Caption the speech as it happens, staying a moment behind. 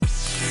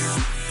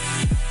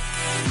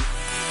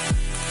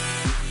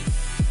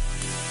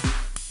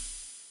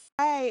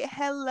right.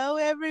 Hello,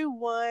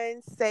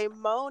 everyone.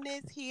 Simone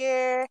is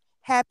here.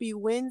 Happy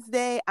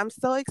Wednesday. I'm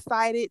so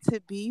excited to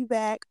be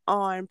back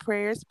on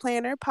Prayers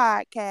Planner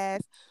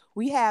Podcast.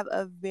 We have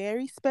a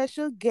very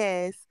special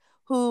guest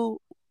who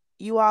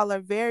you all are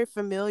very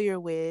familiar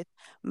with,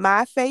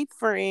 my faith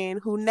friend,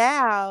 who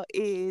now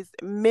is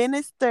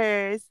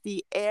Minister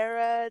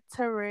Sierra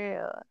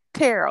Terrell.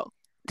 Terrell.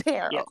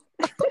 Yep.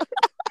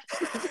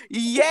 Terrell.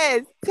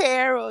 Yes,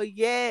 Terrell.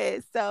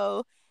 Yes.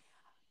 So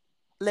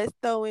let's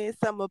throw in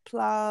some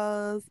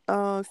applause,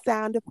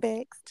 sound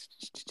effects.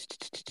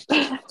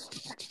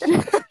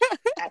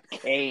 I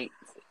can't.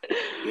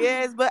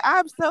 Yes, but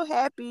I'm so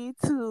happy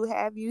to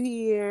have you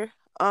here.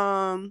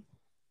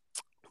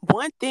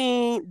 One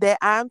thing that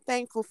I'm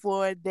thankful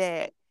for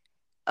that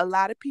a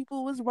lot of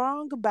people was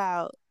wrong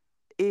about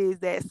is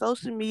that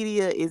social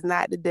media is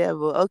not the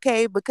devil,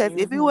 okay? Because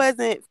if it Mm-hmm.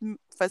 wasn't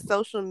for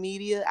social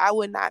media, I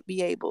would not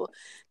be able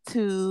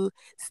to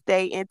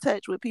stay in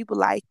touch with people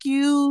like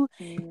you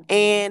Mm-hmm.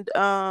 and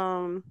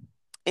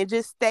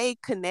just stay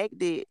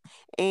connected.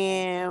 Right.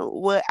 And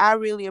what I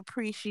really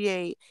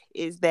appreciate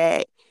is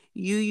that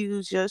you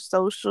use your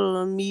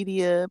social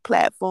media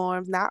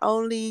platforms not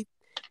only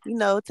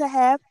to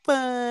have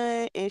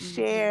fun and Mm-hmm.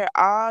 share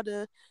all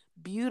the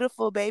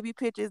beautiful baby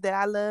pictures that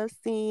I love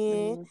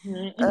seeing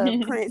of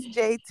Mm-hmm. Prince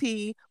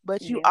JT,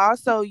 but you Yeah.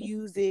 also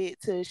use it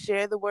to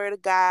share the word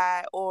of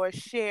God or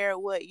share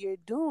what you're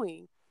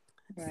doing.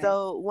 Right.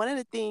 So, one of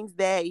the things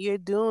that you're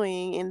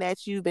doing and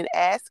that you've been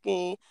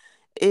asking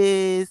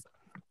is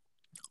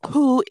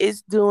who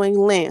is doing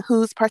Lent,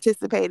 who's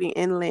participating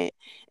in Lent.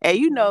 And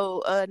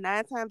Mm-hmm.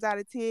 9 times out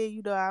of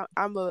 10,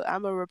 I'm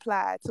a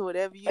reply to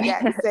whatever you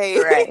got to say.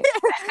 Right.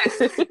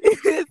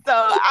 So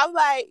I'm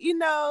like,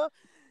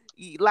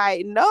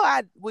 like, no,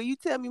 I will you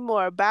tell me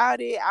more about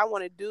it? I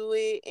want to do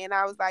it. And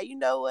I was like, you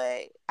know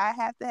what? I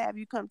have to have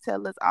you come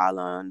tell us all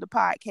on the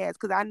podcast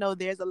because I know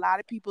there's a lot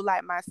of people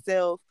like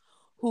myself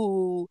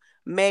who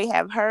may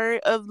have heard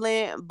of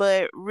Lent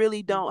but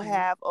really don't Mm-hmm.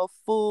 have a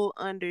full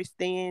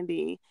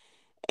understanding.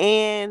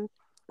 And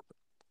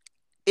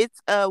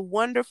it's a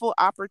wonderful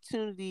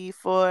opportunity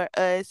for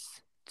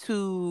us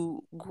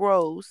to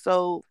grow.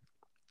 So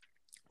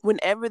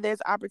whenever there's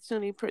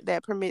opportunity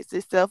that permits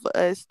itself for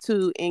us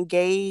to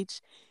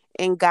engage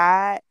in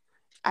God,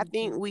 I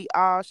think Mm-hmm. we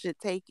all should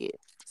take it.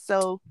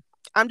 So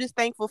I'm just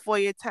thankful for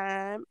your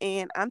time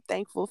and I'm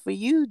thankful for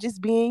you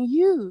just being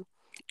you.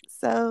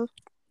 So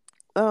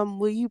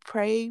will you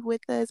pray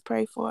with us?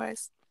 Pray for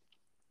us.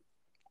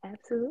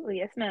 Absolutely.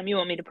 Yes, ma'am. You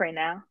want me to pray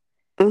now?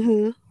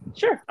 Mm-hmm.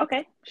 Sure.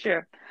 Okay.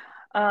 Sure.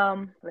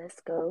 Let's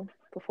go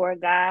before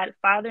God.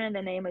 Father, in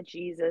the name of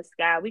Jesus,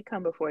 God, we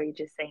come before you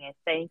just saying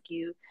thank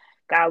you.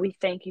 God, we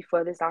thank you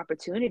for this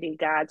opportunity,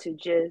 God, to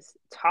just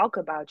talk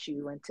about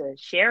you and to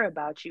share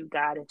about you,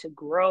 God, and to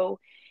grow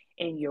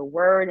in your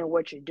word and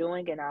what you're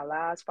doing in our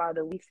lives.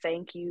 Father, we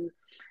thank you,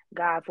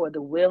 God, for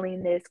the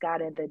willingness,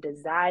 God, and the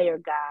desire,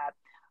 God,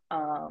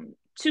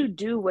 to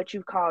do what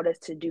you've called us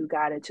to do,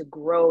 God, and to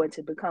grow and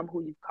to become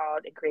who you've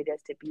called and created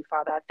us to be.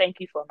 Father, I thank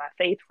you for my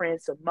faith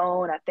friend,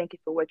 Simone. I thank you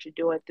for what you're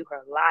doing through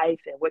her life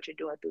and what you're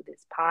doing through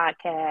this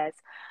podcast.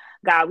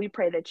 God, we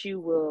pray that you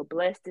will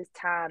bless this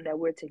time that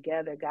we're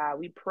together, God.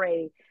 We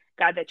pray,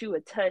 God, that you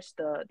would touch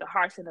the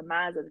hearts and the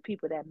minds of the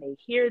people that may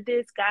hear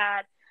this,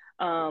 God.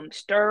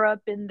 Stir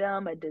up in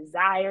them a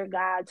desire,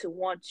 God, to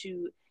want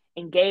to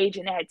engage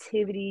in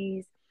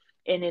activities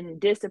and in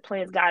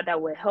disciplines, God,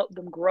 that would help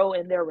them grow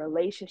in their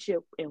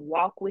relationship and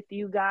walk with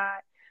you, God.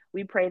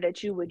 We pray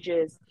that you would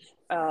just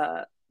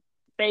uh,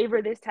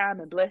 favor this time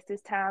and bless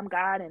this time,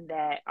 God, and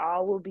that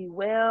all will be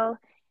well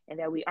and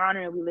that we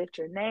honor and we lift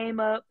your name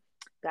up.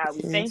 God,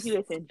 we thank you.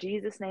 Yes. It's in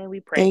Jesus' name we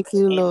pray. Thank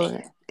you, Lord.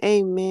 Amen.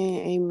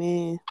 Amen.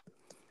 Amen.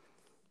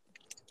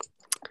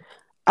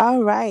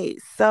 All right.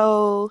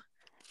 So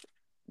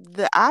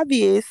the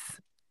obvious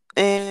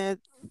and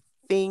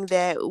thing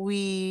that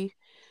we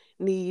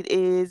need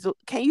is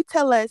can you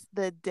tell us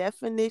the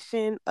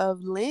definition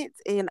of Lent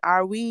and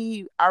are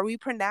we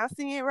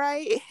pronouncing it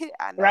right?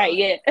 I Right,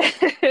 know.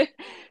 yeah.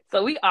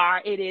 So we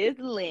are. It is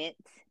Lent.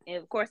 And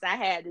of course I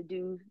had to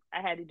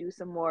do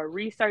some more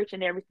research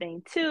and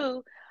everything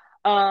too.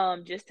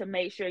 Just to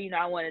make sure,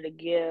 I wanted to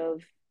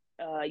give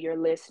your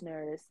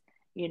listeners,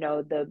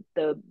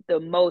 the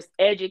most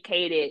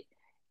educated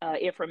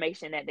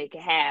information that they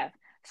could have.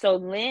 So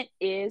Lent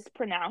is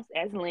pronounced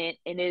as Lent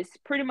and it's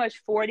pretty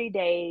much 40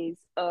 days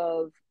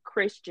of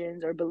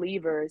Christians or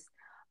believers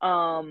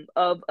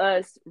of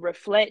us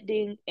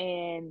reflecting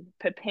and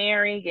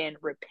preparing and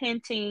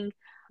repenting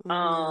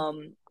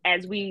Mm-hmm.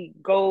 as we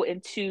go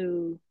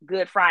into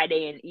Good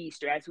Friday and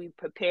Easter, as we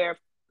prepare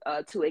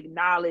to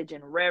acknowledge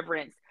and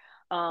reverence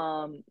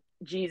um,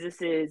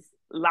 Jesus's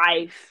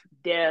life,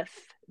 death,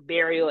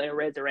 burial, and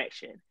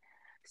resurrection.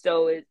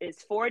 So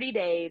it's 40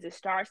 days. It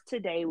starts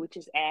today, which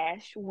is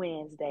Ash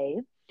Wednesday,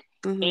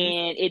 Mm-hmm.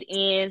 and it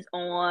ends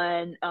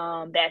on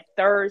that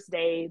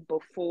Thursday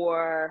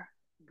before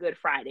Good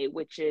Friday,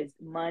 which is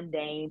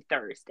Mundane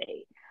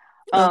Thursday.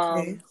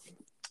 Okay. Um,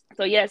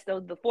 So yes, so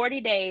the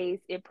 40 days,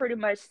 it pretty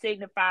much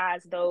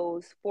signifies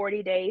those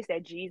 40 days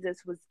that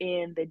Jesus was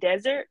in the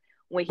desert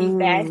when he Mm.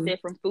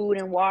 fasted from food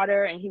and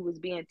water and he was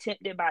being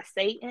tempted by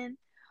Satan.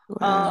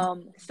 Wow.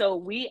 So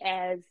we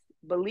as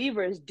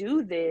believers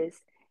do this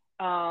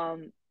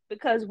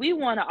because we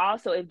want to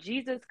also, if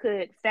Jesus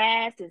could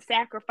fast and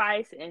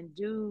sacrifice and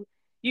do,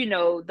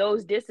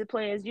 those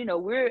disciplines,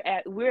 we're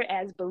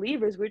as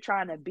believers, we're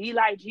trying to be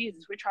like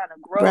Jesus. We're trying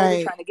to grow. We're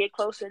Right. trying to get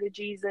closer to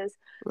Jesus.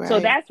 So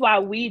Right. that's why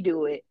we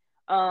do it.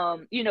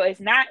 It's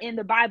not in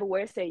the Bible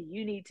where it say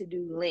you need to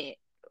do Lent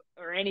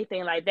or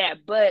anything like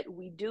that, but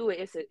we do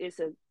it. It's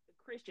a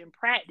Christian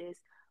practice.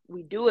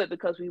 We do it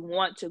because we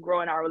want to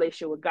grow in our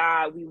relationship with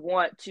God. We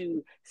want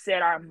to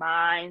set our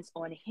minds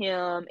on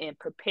Him and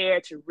prepare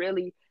to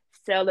really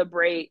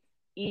celebrate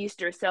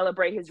Easter,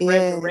 celebrate His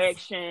Yes.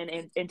 resurrection,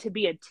 and to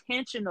be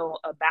intentional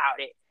about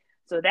it.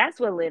 So that's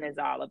what Lent is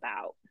all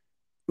about.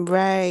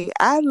 Right.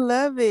 I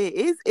love it.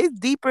 It's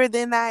deeper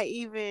than I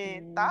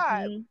even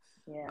thought.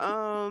 Mm-hmm. Yeah.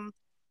 Um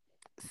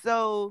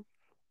so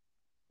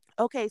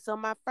okay, so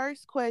my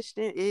first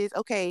question is,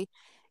 okay,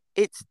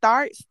 it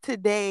starts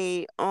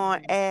today on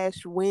Mm-hmm.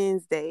 Ash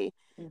Wednesday.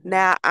 Mm-hmm.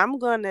 Now I'm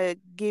gonna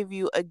give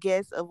you a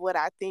guess of what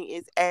I think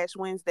is Ash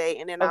Wednesday,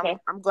 and then I'm Okay.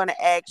 I'm gonna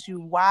ask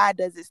you why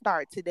does it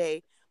start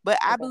today. But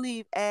I Okay.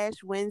 believe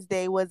Ash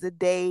Wednesday was a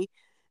day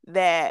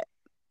that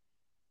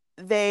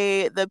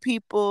the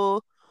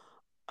people,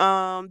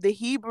 the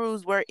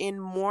Hebrews were in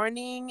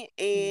mourning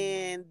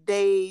and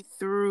they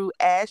threw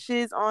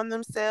ashes on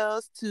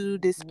themselves to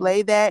Mm-hmm.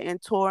 display that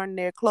and torn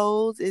their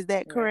clothes. Is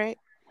that Right. correct?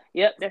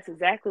 Yep, that's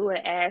exactly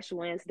what Ash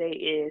Wednesday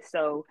is.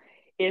 So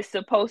it's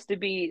supposed to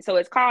be, so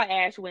it's called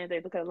Ash Wednesday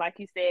because, like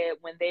you said,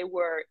 when they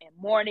were in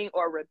mourning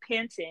or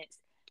repentance,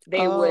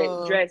 they would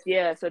Oh, dress,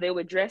 yeah, so they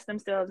would dress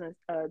themselves in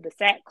the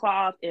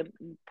sackcloth and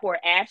pour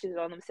ashes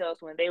on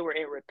themselves when they were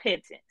in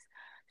repentance.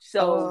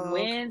 So okay.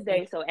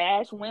 Wednesday, so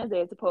Ash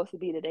Wednesday is supposed to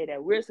be the day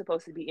that we're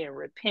supposed to be in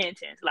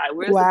repentance. Like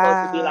we're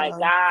supposed to be like, Wow.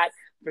 God,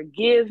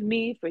 forgive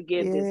me,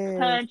 forgive this Yes.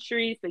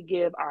 country,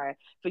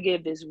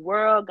 forgive this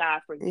world.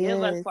 God,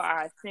 forgive us Yes. for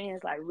our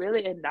sins. Like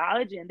really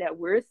acknowledging that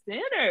we're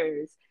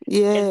sinners.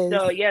 And Yes.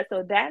 so, yeah,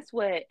 so that's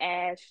what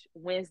Ash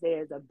Wednesday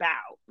is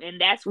about. And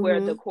that's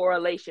where the Mm-hmm.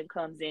 correlation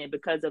comes in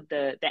because of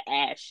the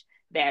ash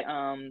that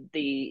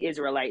the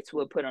Israelites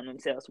would put on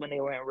themselves when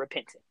they were in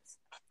repentance.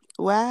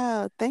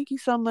 Wow. Thank you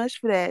so much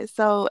for that.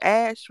 So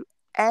Ash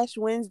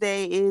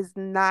Wednesday is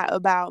not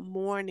about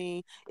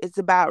mourning, it's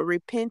about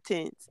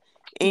repentance.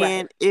 Right.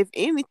 And if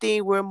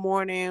anything, we're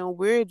mourning,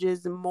 we're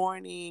just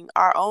mourning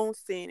our own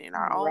sin and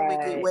our own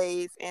wicked Right.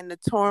 ways and the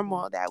Mhm.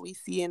 turmoil that we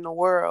see in the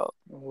world.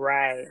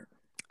 Right.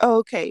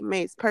 Okay,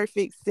 makes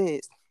perfect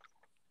sense.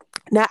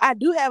 Now, I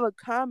do have a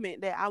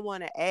comment that I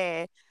want to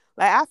add.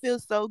 Like, I feel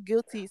so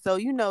guilty. So,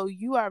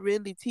 you are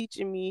really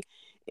teaching me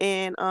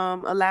and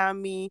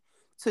allowing me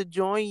to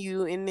join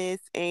you in this.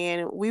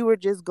 And we were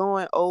just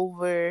going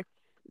over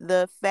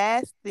the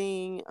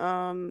fasting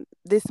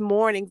this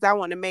morning because I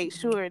want to make Mhm.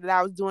 sure that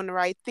I was doing the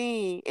right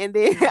thing. And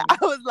then I Mhm.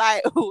 was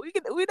like,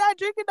 we not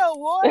drinking no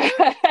water.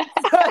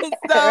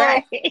 So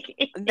Right.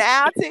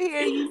 now to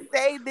hear you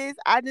say this,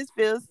 I just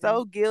feel Mhm.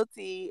 so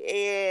guilty.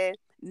 And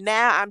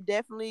now I'm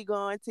definitely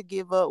going to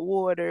give up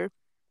water.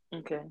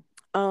 Okay.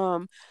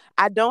 Um,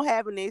 I don't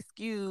have an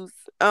excuse.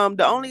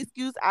 The only Mhm.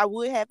 excuse I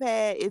would have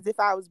had is if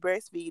I was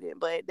breastfeeding,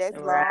 but that's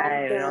long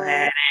Right. We don't done.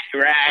 have that.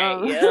 Right.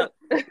 Um, Yep.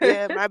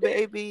 yeah, my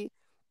baby,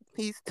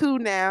 he's 2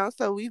 now,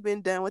 so we've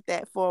been done with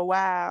that for a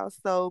while.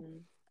 So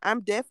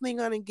I'm definitely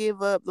gonna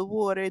give up the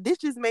water. This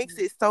just makes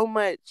it so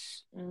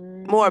much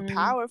more Mm-hmm.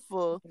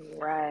 powerful,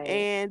 Right.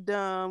 and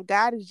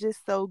God is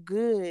just so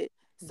good.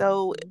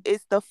 So Mm-hmm.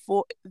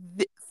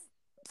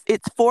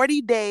 it's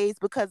 40 days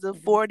because of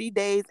Mm-hmm. 40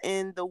 days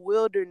in the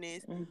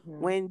wilderness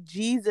Mm-hmm. when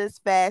Jesus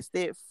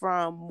fasted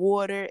from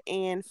water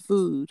and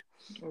food.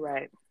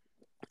 Right.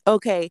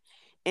 Okay,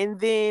 and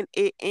then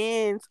it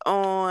ends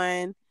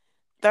on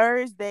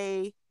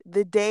Thursday,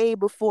 the day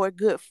before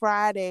Good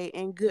Friday,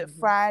 and Good Mm-hmm.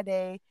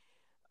 Friday,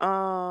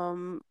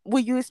 will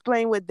you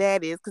explain what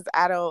that is? Because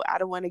I don't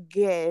want to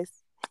guess.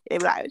 They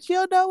be like,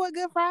 she'll know what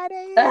Good Friday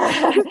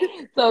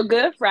is. So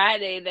Good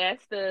Friday, that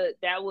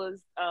was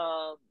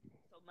so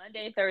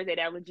Monday and Thursday,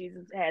 that was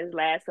Jesus had his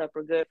last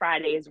supper. Good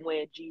Friday is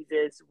when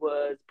Jesus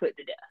was put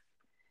to death.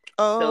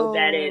 So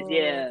that is, Oh,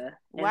 yeah.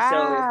 And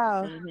so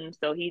wow.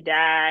 so he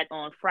died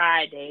on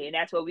Friday, and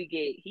that's what we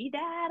get. He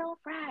died on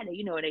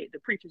Friday. The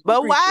preachers be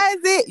But preaching. why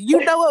is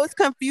it, what was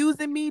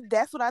confusing me?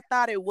 That's what I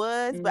thought it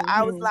was. But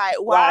I was Hmm. like,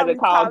 why Why are is it we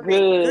called calling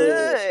it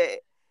good? good?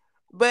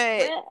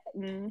 But Well,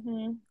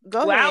 hmm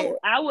go well, ahead.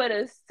 I would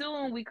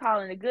assume we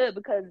calling it good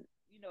because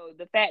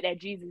the fact that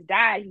Jesus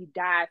died, he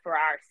died for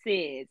our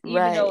sins.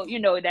 Even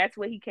Right. though that's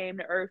what he came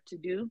to earth to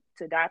do,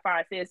 to die for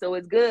our sins. So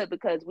it's good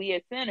because we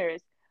as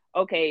sinners,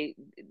 okay,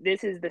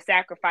 this is the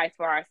sacrifice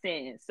for our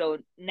sins. So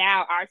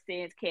now our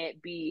sins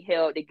can't be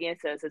held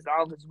against us as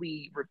long as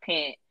we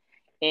repent.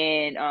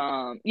 And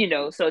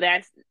so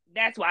that's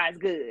why it's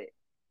good.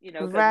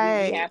 Because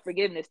we Right. have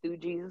forgiveness through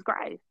Jesus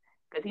Christ.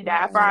 because he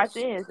died for our Right.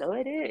 sins. So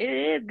it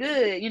is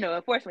good.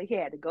 Unfortunately, he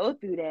had to go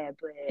through that,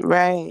 but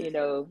Right. you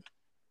know,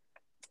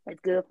 it's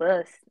good for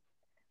us.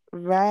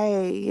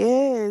 Right.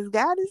 Yes.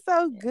 God is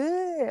so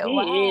good. He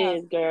Wow.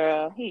 is,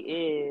 girl. He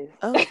is.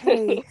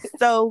 Okay.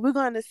 So we're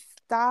gonna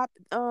stop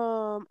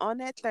on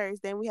that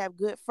Thursday and we have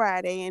Good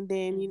Friday and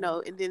then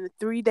Mhm. and then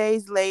 3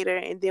 days later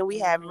and then we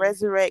have Mhm.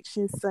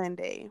 Resurrection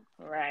Sunday.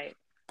 Right.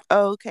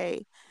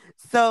 Okay.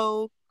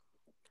 So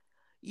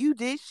you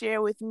did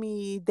share with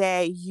me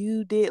that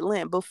you did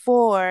Lent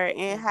before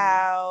and Mhm.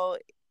 how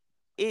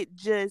it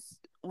just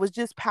was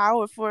just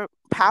Mhm.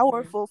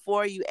 powerful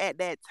for you at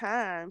that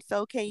time.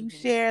 So can you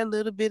Mhm. share a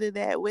little bit of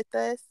that with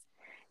us?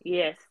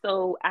 Yes.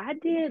 So I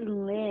did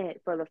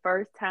Lent for the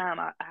first time.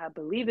 I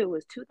believe it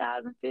was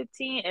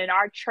 2015. In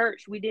our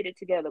church, we did it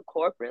together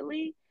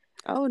corporately.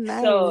 Oh,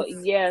 So nice.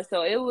 yeah,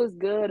 so it was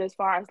good as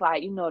far as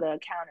like the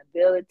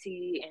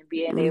accountability and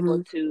being able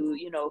Mhm.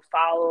 to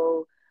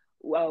follow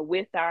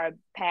with our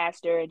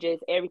pastor and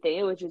just everything.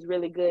 It was just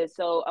really good.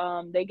 So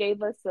they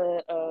gave us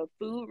a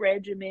food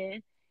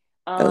regimen.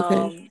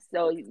 Okay.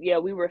 So yeah,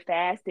 we were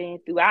fasting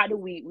throughout the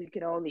week. We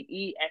could only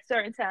eat at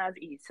certain times,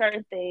 eat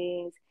certain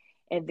things.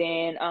 And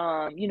then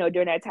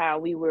during that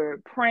time we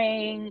were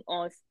praying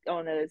on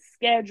a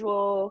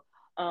schedule.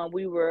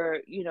 We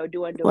were,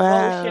 doing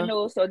Wow.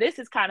 devotional. So this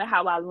is kind of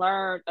how I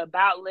learned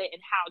about Lent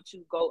and how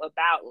to go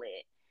about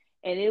Lent.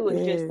 And it was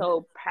just Yeah.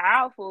 so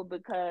powerful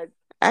because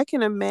I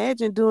can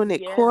imagine doing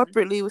it yeah.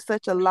 corporately with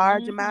such a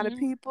large amount of Mhm.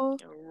 people.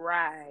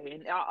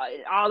 Right. And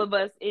all of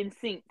us in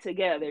sync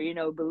together,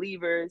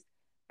 believers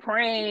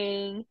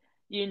praying,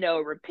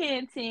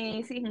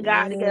 repenting, seeking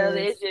God together.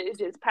 Yes. It's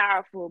just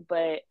powerful.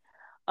 But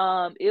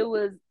it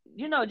was,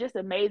 just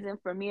amazing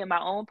for me in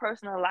my own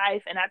personal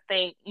life. And I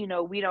think,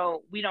 we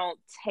don't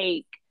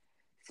take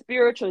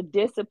spiritual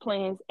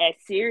disciplines as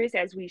serious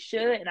as we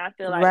should. And I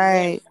feel like Lent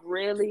Right.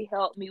 really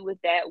helped me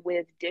with that,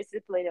 with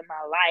discipline in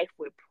my life,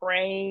 with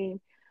praying,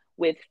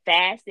 with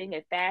fasting.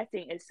 And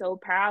fasting is so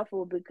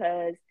powerful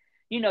because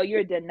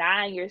you're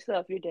denying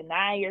yourself. You're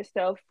denying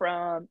yourself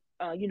from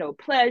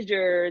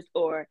pleasures,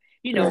 or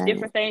Right.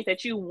 different things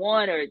that you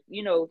want, or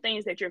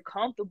things that you're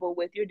comfortable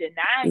with. You're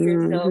denying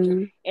yourself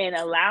Mhm. and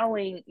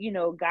allowing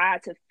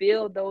God to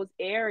fill those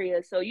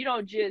areas. So you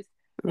don't just,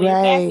 when you're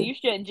fasting, Right. you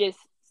shouldn't just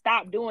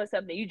stop doing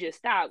something. You just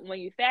stop. When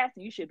you're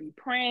fasting, you should be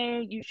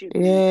praying. You should be,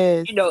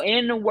 Yes.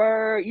 in the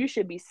word. You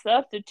should be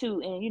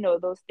substituting,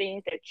 those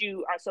things that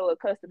you are so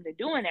accustomed to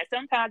doing, that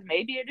sometimes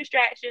may be a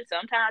distraction,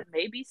 sometimes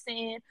maybe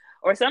sin,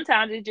 or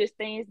sometimes it's just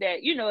things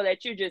that,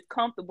 that you're just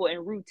comfortable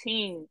and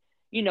routine,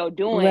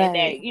 doing, Right.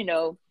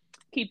 that,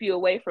 keep you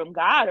away from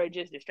God or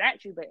just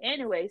distract you. But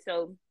anyway,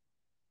 so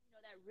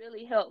that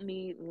really helped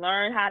me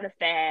learn how to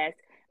fast.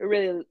 It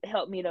really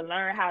helped me to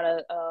learn how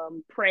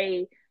to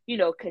pray,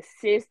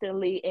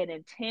 consistently and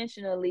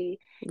intentionally.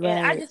 And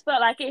I Right. just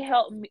felt like it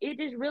helped me. It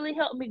just really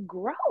helped me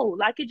grow.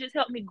 Like it just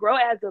helped me grow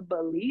as a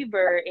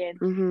believer and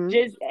Mhm.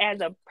 just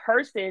as a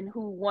person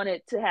who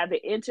wanted to have an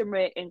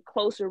intimate and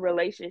closer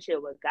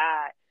relationship with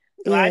God.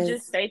 So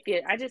Yes.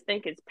 I just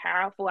think it's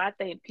powerful. I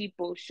think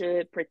people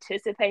should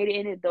participate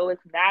in it, though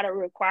it's not a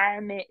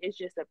requirement. It's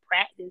just a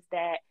practice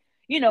that,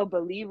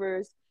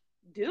 believers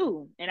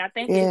do. And I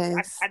think it's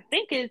Yes. I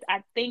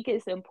think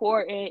it's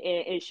important,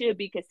 and it should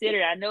be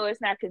considered. I know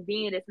it's not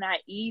convenient, it's not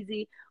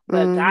easy,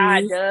 but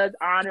God Mhm. does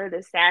honor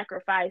the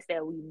sacrifice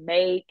that we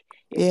make.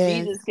 If Yes.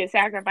 Jesus can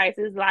sacrifice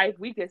his life,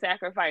 we could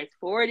sacrifice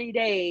 40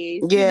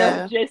 days,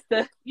 Yeah. just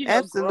to, grow.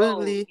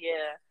 Absolutely.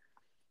 Yeah.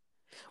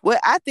 Well,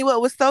 I think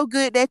what was so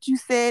good that you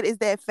said is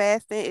that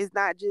fasting is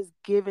not just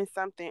giving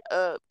something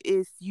up.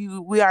 It's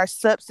we are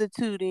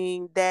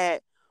substituting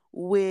that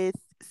with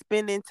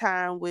spending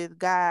time with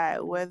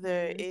God,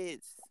 whether Hmm.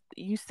 it's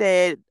you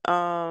said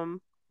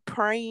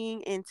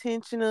praying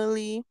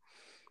intentionally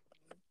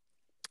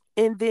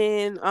and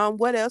then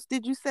what else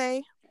did you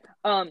say?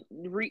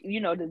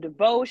 The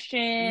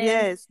devotions,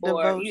 Yes,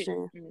 or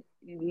devotion. you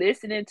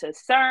listening to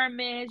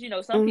sermons.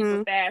 Some people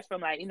Mhm. fast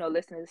from, like,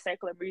 listening to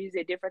secular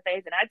music, different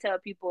things. And I tell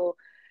people,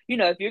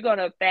 if you're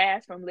gonna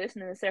fast from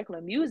listening to secular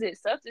music,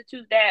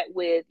 substitute that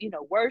with,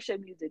 worship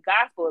music,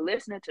 gospel,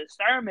 listening to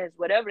sermons,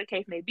 whatever the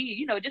case may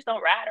be. Just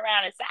don't ride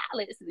around in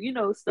silence.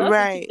 Substitute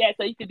Right. that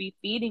so you could be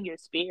feeding your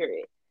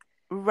spirit.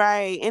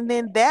 Right. And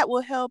then Yeah. that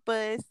will help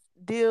us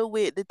deal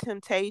with the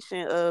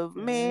temptation of,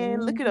 man,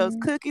 look at those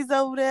Hmm. cookies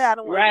over there. I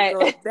don't want them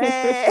to Right. go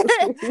bad.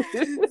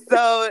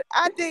 So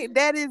I think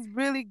that is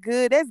really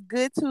good. That's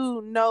good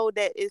to know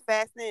that it's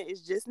fasting.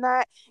 It's just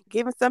not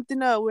giving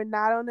something up. We're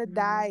not on a Hmm.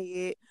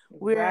 diet.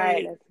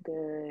 Right. We're That's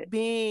good.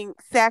 being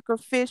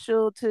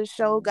sacrificial to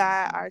show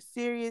God Hmm. our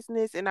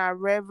seriousness and our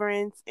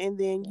reverence, and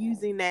then Right.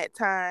 using that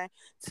time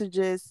to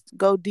just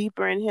go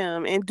deeper in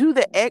Him and do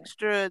the Right.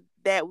 extra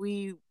that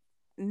we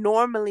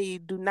normally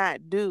do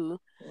not do.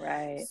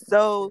 Right. That's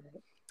So,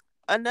 good.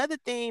 another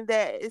thing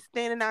that is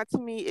standing out to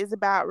me is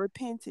about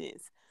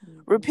repentance.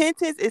 Hmm.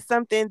 Repentance is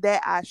something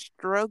that I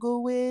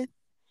struggle with,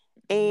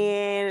 Hmm.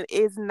 and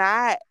it's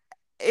not.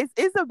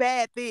 It's a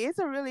bad thing. It's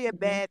a really a Hmm.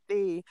 bad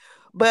thing.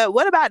 But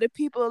what about the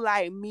people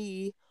like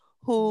me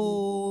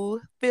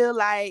who feel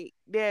like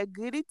they're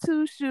goody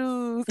two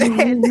shoes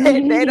and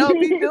they don't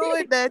be Mm-hmm.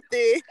 doing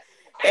nothing.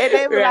 And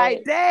they were like,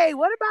 Right. dang,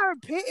 what am I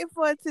repenting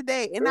for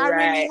today? And I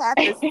really Right. have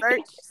to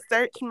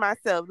search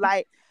myself.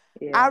 Like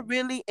I Yeah.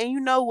 really, and you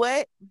know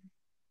what?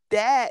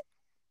 That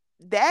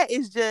that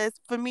is just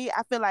for me.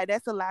 I feel like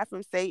that's a lie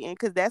from Satan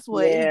because that's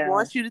what he Yeah.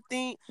 wants you to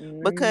think.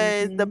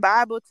 Because the Mhm.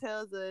 Bible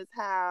tells us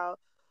how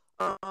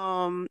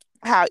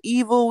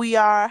evil we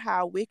are,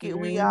 how wicked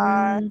we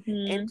are, and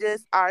Mhm.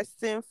 just our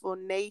sinful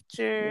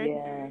nature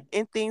Yeah.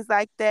 and things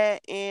like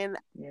that. And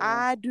Yeah.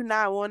 I do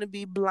not want to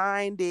be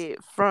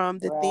blinded from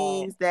the Right.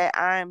 things that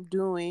I'm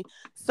doing.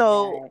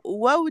 So, Right.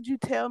 what would you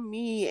tell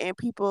me and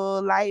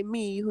people like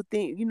me who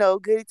think,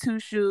 goody two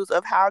shoes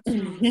of how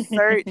to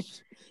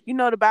search?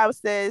 The Bible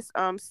says,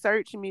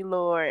 search me,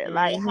 Lord.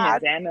 Like how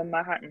Examine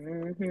my heart.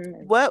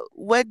 Mhm.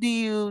 what do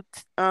you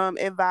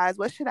advise?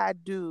 What should I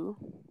do?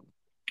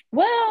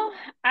 Well,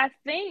 I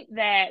think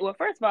that, well,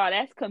 first of all,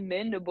 that's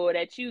commendable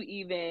that you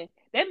even,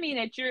 that mean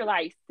that you're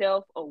like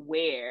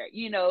self-aware,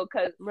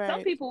 because some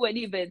Right. people wouldn't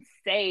even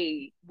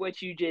say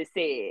what you just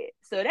said.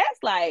 So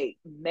that's like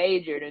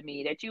major to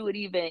me that you would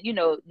even,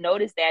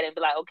 notice that and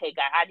be like, okay,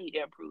 God, I need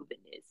to improve in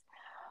this.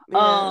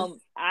 Yeah.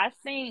 I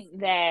think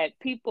that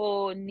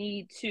people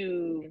need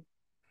to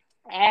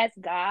ask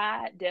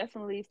God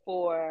definitely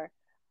for,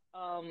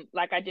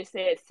 like I just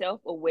said,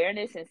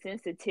 self-awareness and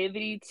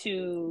sensitivity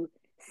to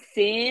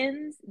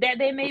sins that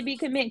they may be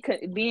being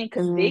Hmm.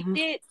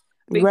 convicted,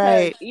 because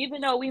Right.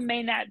 even though we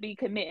may not be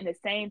committing the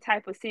same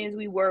type of sins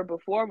we were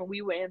before when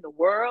we were in the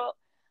world,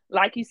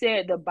 like you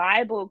said, the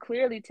Bible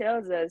clearly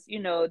tells us,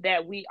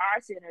 that we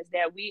are sinners,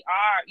 that we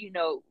are,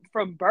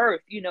 from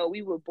birth,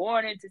 we were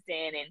born into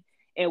sin,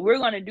 and we're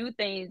going to do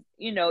things,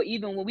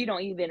 even when we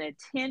don't even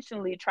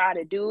intentionally try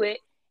to do it.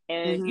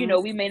 And,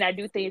 Hmm. we may not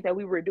do things that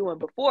we were doing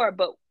before,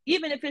 but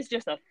even if it's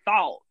just a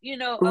thought,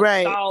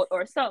 Right.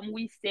 or something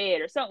we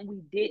said or something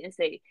we didn't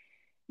say,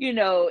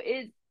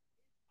 it's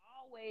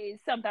always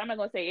something. I'm not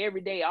gonna say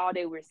every day, all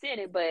day we're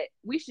sinning, but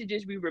we should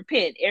just be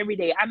repent every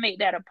day. I make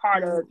that a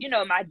part of,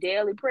 Right. my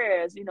daily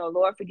prayers.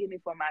 Lord, forgive me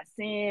for my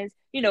sins.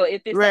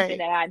 If it's something Right.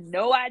 that I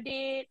know I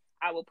did,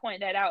 I will point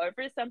that out. Or if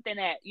it's something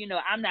that,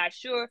 I'm not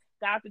sure,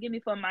 God, forgive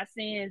me for my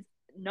sins,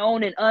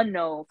 known and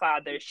unknown.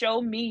 Father,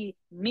 show me,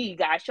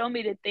 God, show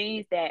me the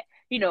things that,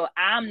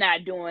 I'm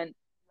not doing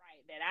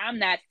right, that I'm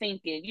not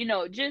thinking.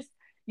 Just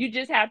you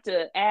just have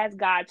to ask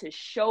God to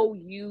show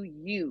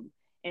you.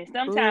 And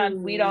sometimes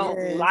we Ooh,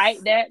 don't like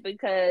yes. that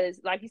because,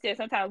 like you said,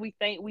 sometimes we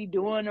think we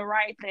doing the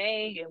right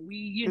thing, and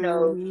we,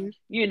 Hmm.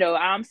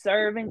 I'm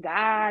serving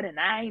God and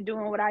I ain't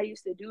doing what I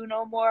used to do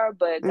no more.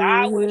 But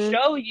God will Hmm.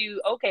 show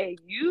you, okay,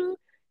 you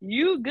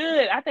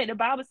good. I think the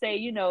Bible say,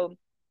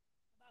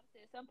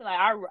 something like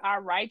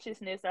our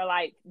righteousness are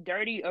like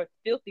dirty or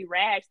filthy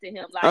rags to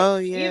Him. Like Oh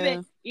even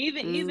yeah.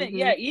 even Hmm.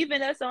 yeah,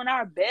 even us on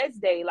our best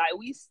day, like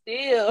we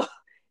still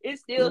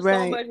it's still so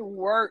Right. much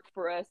work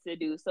for us to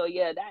do. So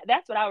yeah,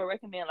 that's what I would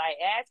recommend. Like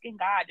asking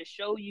God to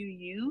show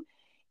you,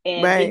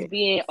 and just Right.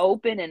 being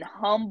open and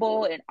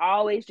humble, and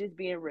always just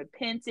being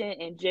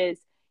repentant, and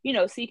just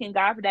seeking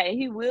God for that, and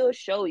He will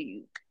show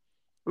you.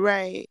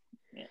 Right.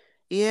 Yeah.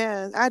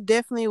 Yeah, I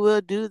definitely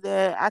will do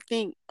that. I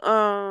think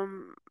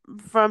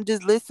from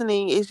just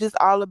listening, it's just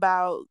all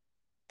about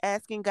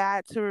asking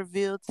God to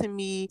reveal to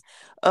me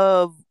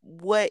of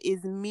what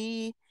is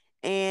me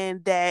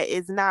and that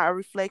is not a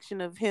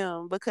reflection of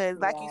him, because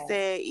like you Right.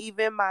 said,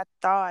 even my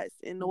thoughts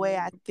and the way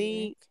I Mm-hmm.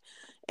 think,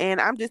 and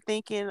I'm just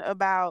thinking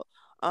about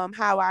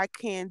how I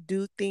can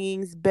do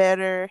things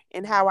better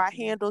and how I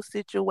Mm-hmm. handle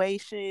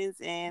situations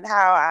and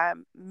how I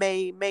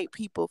may make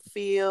people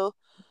feel,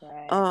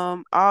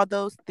 Right. all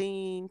those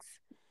things,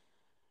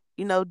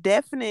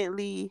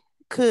 definitely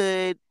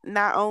could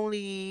not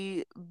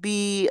only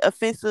be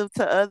offensive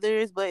to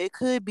others, but it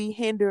could be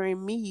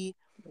hindering me.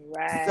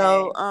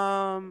 So,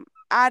 Right.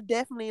 I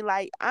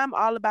definitely I'm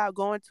all about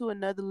going to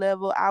another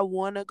level. I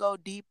want to go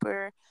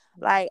deeper.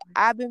 Like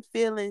I've been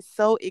feeling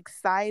so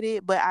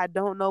excited, but I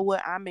don't know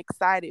what I'm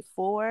excited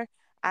for.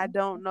 I Okay,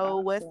 don't that's know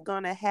what's awesome.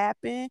 going to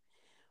happen,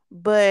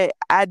 but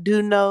I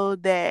do know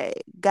that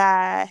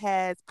God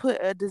has put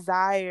a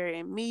desire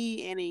in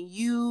me and in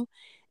you,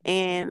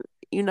 and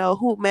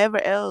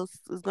whomever else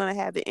is going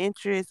to have the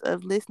interest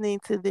of listening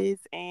to this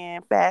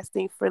and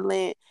fasting for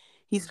Lent.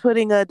 He's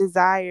putting a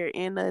desire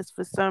in us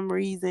for some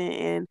reason,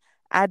 and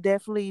I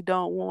definitely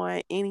don't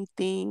want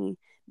anything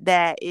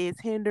that is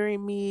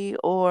hindering me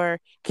or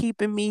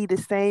keeping me the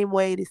same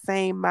way, the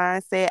same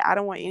mindset. I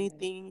don't want Right.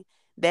 anything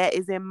that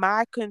is in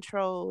my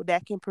control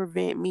that can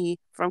prevent me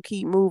from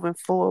keep moving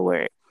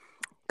forward,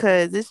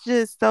 because it's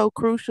just so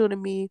crucial to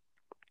me,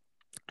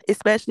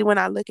 especially when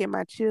I look at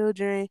my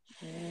children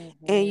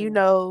and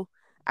Mm-hmm.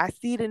 I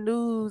see the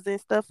news and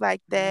stuff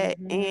like that,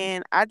 Mm-hmm.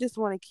 and I just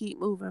want to keep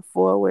moving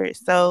forward.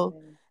 So Yeah.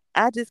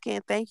 I just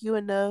can't thank you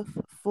enough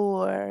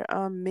for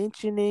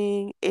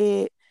mentioning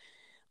it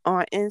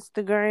on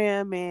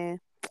Instagram, and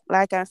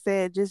like I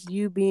said, just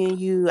you being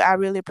you. I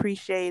really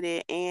appreciate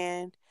it,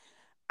 and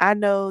I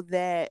know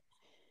that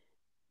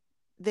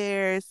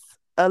there's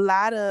a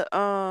lot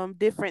of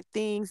different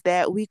things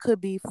that we could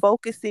be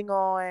focusing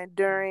on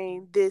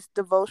during this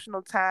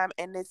devotional time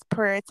and this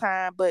prayer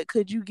time, but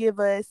could you give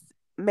us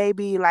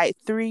maybe like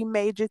three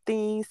major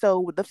things?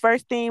 So the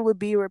first thing would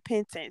be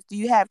repentance. Do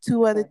you have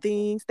two other Okay.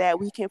 things that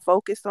we can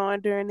focus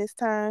on during this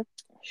time?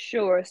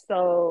 Sure.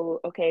 So,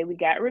 okay, we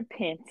got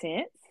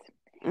repentance.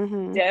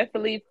 Mhm.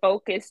 Definitely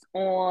focused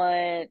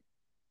on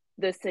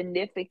the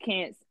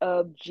significance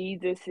of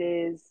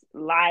Jesus's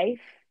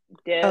life,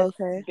 death,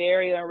 Okay.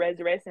 burial, and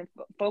resurrection,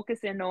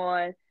 focusing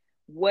on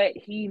what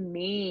he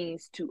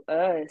means to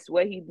us,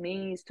 what he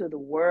means to the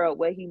world,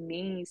 what he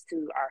means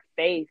to our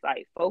faith,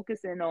 like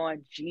focusing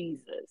on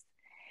Jesus.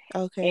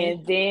 Okay.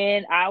 And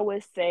then I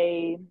would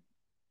say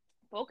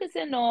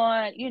focusing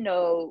on,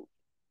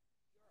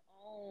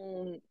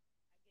 own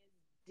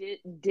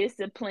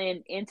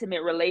disciplined,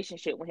 intimate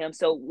relationship with him.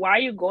 So while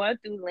you're going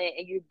through Lent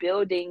and you're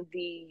building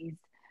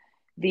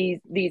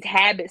these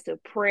habits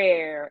of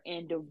prayer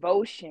and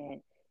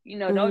devotion,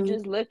 don't Mhm.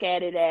 just look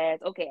at it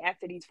as, okay,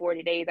 after these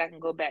 40 days I can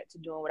go back to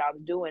doing what I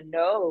was doing.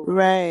 No,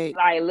 Right.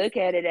 like look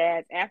at it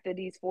as, after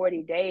these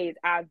 40 days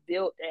I've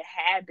built a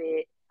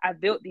habit, I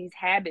built these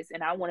habits,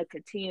 and I want to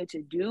continue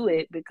to do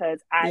it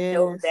because I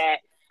know Yes. that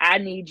I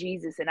need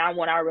Jesus, and I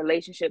want our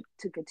relationship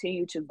to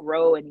continue to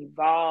grow and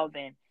evolve.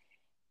 And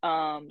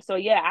so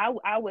yeah,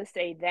 I would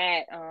say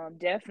that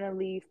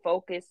definitely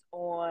focus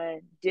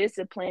on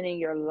disciplining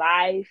your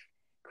life,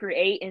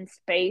 creating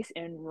space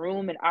and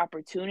room and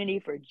opportunity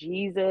for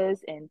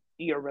Jesus and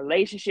your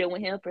relationship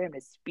with him, for him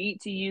to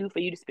speak to you, for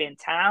you to spend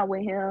time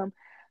with him.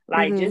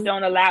 Like, just Mhm.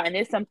 don't allow, and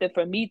it's something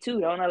for me too,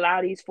 don't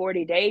allow these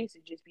 40 days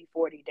to just be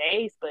 40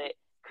 days, but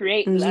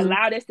Mhm.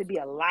 allow this to be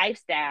a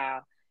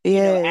lifestyle,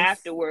 Yes.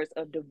 afterwards,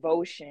 of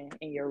devotion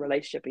in your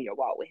relationship and your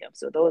walk with him.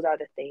 So those are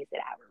the things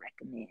that I would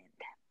recommend.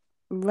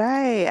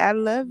 Right. I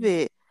love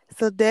it.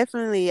 So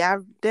definitely, I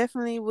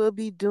definitely will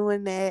be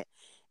doing that.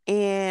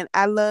 And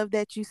I love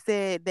that you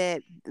said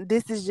that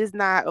this is just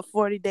not a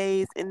 40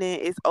 days and then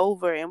it's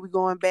over and we're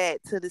going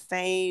back to the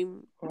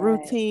same Right.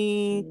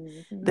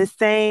 routine, Hmm. the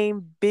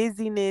same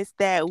busyness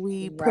that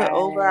we put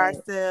over Right.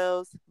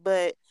 ourselves,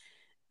 but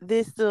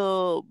this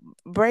will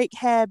break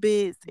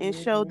habits and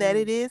show that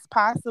Hmm. it is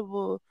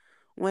possible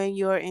when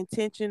you're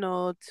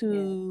intentional Yeah.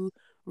 to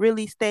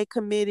really stay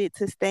committed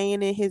to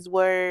staying in his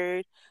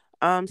word,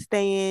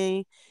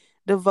 staying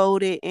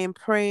devoted in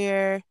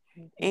prayer,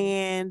 Hmm.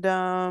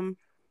 and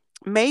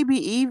maybe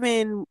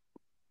even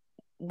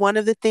one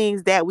of the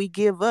things that we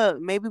give up,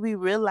 maybe we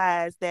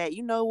realize that,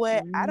 you know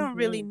what, I don't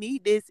really Hmm.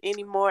 need this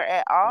anymore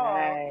at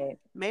all. Right.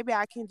 Maybe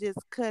I can just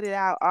cut it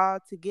out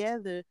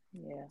altogether.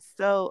 Yeah.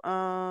 So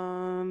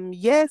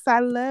yes, I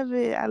love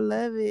it. I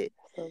love it.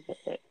 So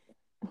good.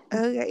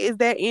 Okay, is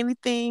there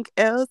anything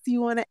else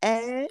you want to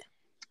add?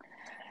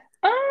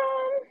 Um,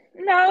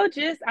 no,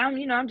 just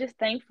I'm just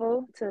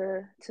thankful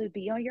to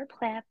be on your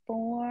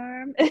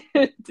platform,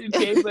 to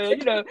be able,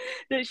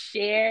 to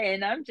share,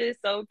 and I'm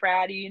just so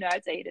proud of you. I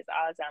tell you this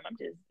all the time.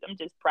 I'm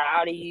just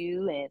proud of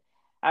you, and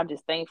I'm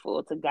just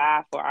thankful to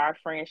God for our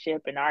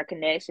friendship and our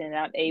connection. And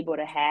I'm able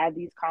to have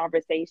these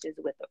conversations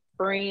with a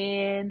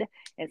friend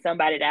and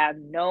somebody that I've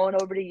known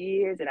over the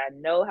years, and I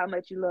know how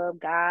much you love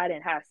God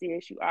and how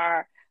serious you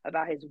are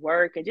about His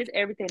work and just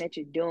everything that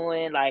you're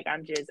doing. Like,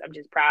 I'm just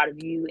proud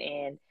of you,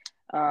 and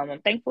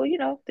I'm thankful,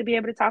 to be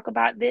able to talk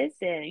about this.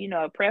 And,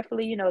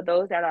 prayerfully,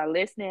 those that are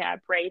listening, I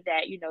pray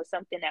that,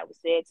 something that was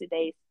said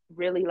today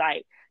really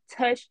like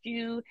touched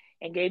you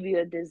and gave you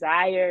a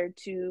desire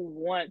to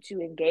want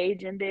to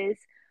engage in this.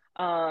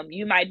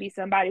 You might be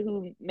somebody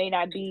who may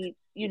not be,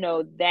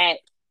 that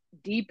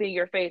deep in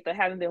your faith or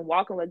haven't been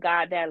walking with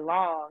God that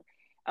long.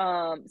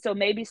 So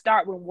maybe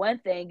start with one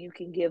thing you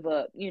can give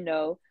up,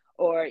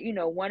 or,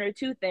 one or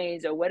two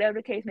things, or whatever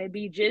the case may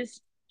be.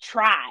 Just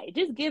try,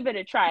 just give it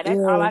a try. That's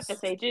all I can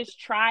Yes. say. Just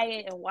try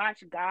it and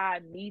watch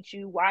God meet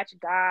you, watch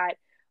God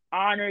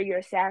honor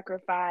your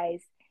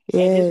sacrifice,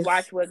 and just Yes.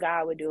 watch what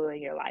God will do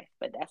in your life.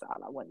 But that's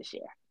all I wanted to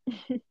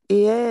share.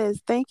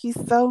 Yes. Thank you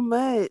so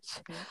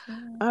much. Yes,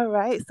 ma'am. All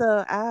right.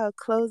 So I'll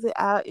close it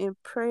out in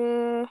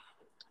prayer.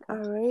 All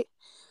right.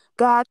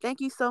 God, thank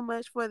you so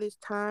much for this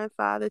time,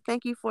 Father.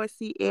 Thank you for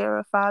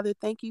Sierra, Father.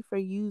 Thank you for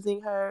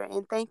using her.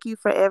 And thank you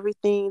for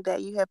everything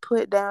that you have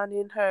put down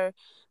in her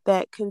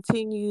that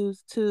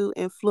continues to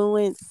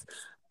influence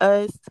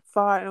us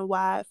far and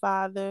wide,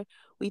 Father.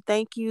 We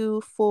thank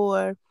you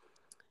for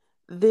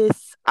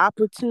this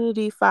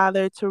opportunity,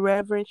 Father, to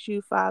reverence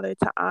you, Father,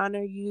 to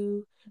honor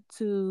you,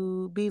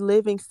 to be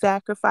living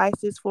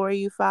sacrifices for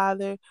you,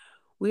 Father.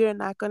 We are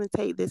not going to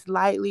take this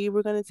lightly.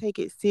 We're going to take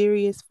it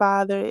serious,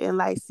 Father. And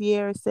like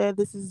Sierra said,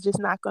 this is just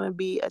not going to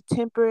be a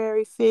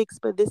temporary fix,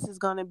 but this is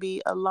going to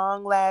be a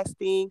long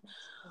lasting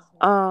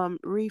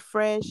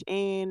refresh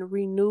and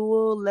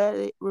renewal. Let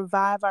it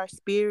revive our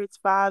spirits,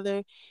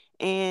 Father,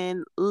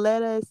 and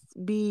let us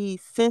be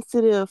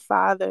sensitive,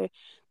 Father,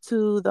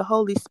 to the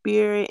Holy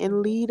Spirit and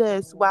Yes, lead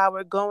us Lord. while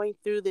we're going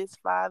through this,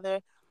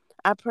 Father.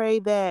 I pray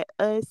that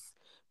us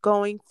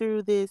going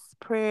through this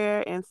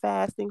prayer and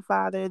fasting,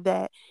 Father,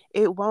 that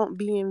it won't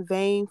be in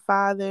vain,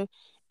 Father,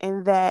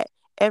 and that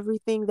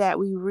everything that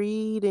we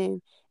read and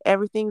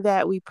everything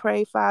that we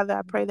pray, Father.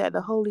 I pray that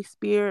the Holy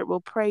Spirit will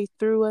pray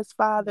through us,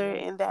 Father,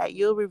 Yes, and that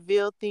you'll Lord.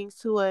 reveal things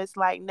to us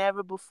like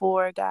never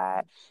before,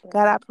 God. Yes,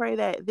 God, I Lord. pray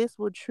that this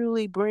will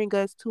truly bring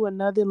us to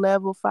another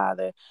level,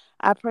 Father.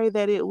 I pray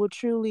that it will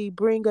truly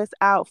bring us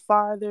out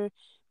farther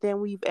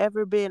than we've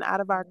ever been, out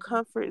of our Yes,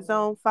 comfort Lord.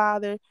 zone,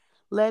 Father.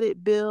 Let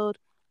it build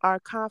our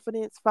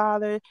confidence,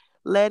 Father.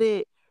 Let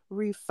it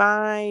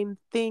refine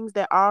things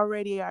that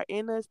already are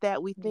in us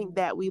that we think Yes,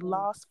 that we Lord.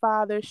 lost,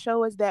 Father.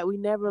 Show us that we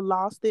never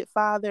lost it,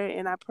 Father.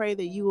 And I pray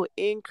that you will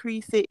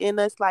increase it in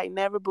us like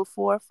never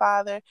before,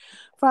 Father.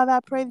 Father, I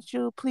pray that you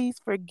will please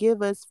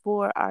forgive us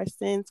for our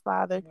sins,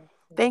 Father. Yes,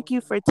 Thank Lord.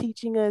 you for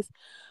teaching us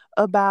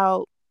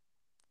about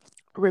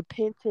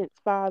repentance,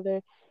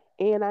 Father.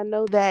 And I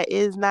know that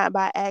is not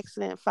by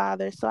accident,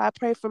 Father. So I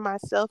pray for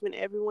myself and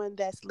everyone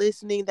that's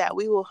listening that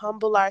we will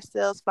humble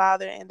ourselves,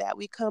 Father, and that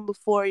we come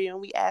before you and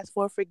we ask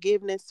for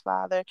forgiveness,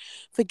 Father.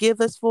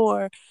 Forgive us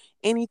for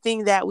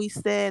anything that we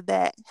said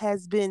that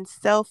has been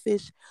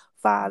selfish,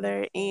 Yes,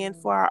 Father, and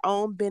for Lord. our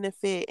own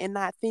benefit and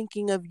not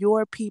thinking of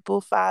your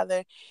people,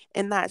 Father,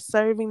 and not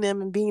serving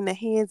them and being the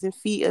hands and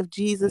feet of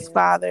Jesus, Yes,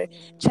 Father.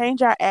 Lord.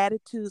 Change our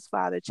attitudes,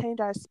 Father. Change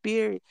our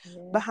spirit Yes,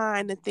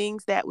 behind the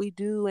things that we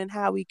do and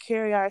how we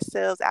carry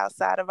ourselves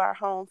outside of our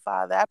home,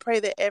 Father. I pray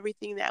that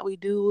everything that we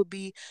do will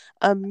be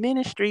a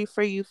ministry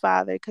for you,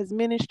 Father, because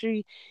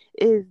ministry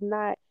is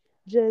not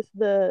just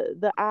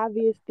the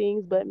obvious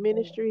things, but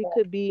ministry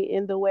could be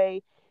in the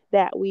way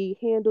that we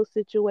handle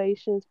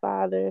situations,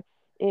 Father,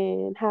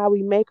 and how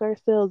we make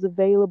ourselves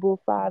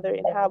available, Father,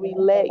 and how we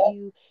let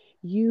you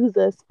use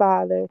us,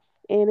 Father.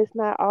 And it's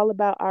not all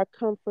about our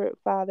comfort,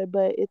 Father,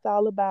 but it's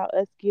all about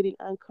us getting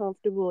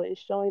uncomfortable and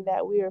showing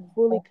that we are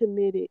fully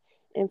committed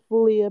and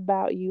fully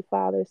about you,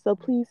 Father. So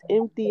please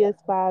empty us,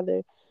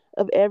 Father,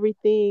 of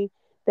everything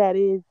that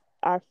is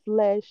our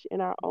flesh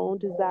and our own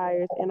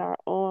desires and our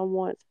own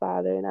wants,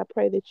 Father. And I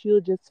pray that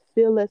you'll just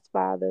fill us,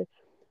 Father,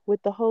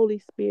 with the Holy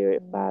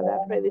Spirit, Father.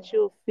 I pray that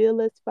you'll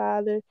fill us,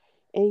 Father,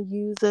 and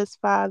use us,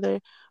 Father.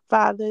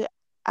 Father,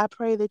 I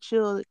pray that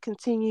you'll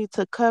continue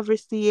to cover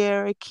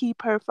Sierra,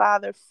 keep her,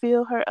 Father,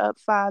 fill her up,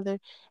 Father,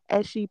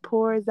 as she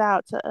pours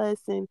out to us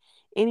and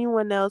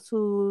anyone else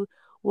who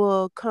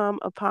will come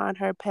upon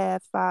her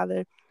path,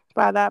 Father.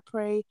 Father, I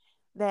pray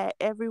that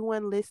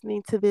everyone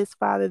listening to this,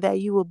 Father, that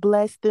you will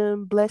bless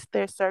them, bless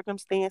their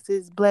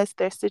circumstances, bless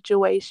their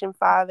situation,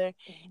 Father,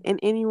 and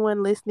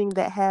anyone listening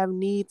that have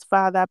needs,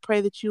 Father, I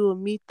pray that you will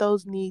meet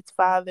those needs,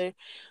 Father.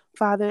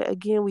 Father,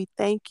 again, we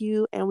thank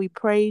you and we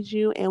praise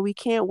you, and we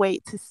can't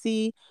wait to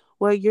see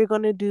what you're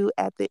going to do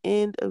at the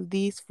end of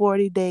these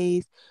 40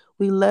 days.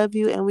 We love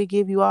you and we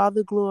give you all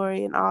the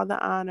glory and all the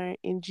honor.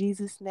 In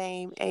Jesus'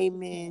 name, Jesus' amen.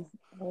 name.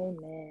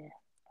 Amen.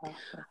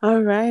 Awesome.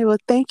 All right. Well,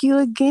 thank you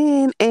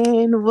again,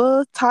 and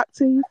we'll talk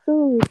to you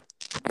soon.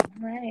 All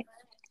right.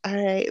 All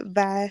right.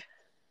 Bye.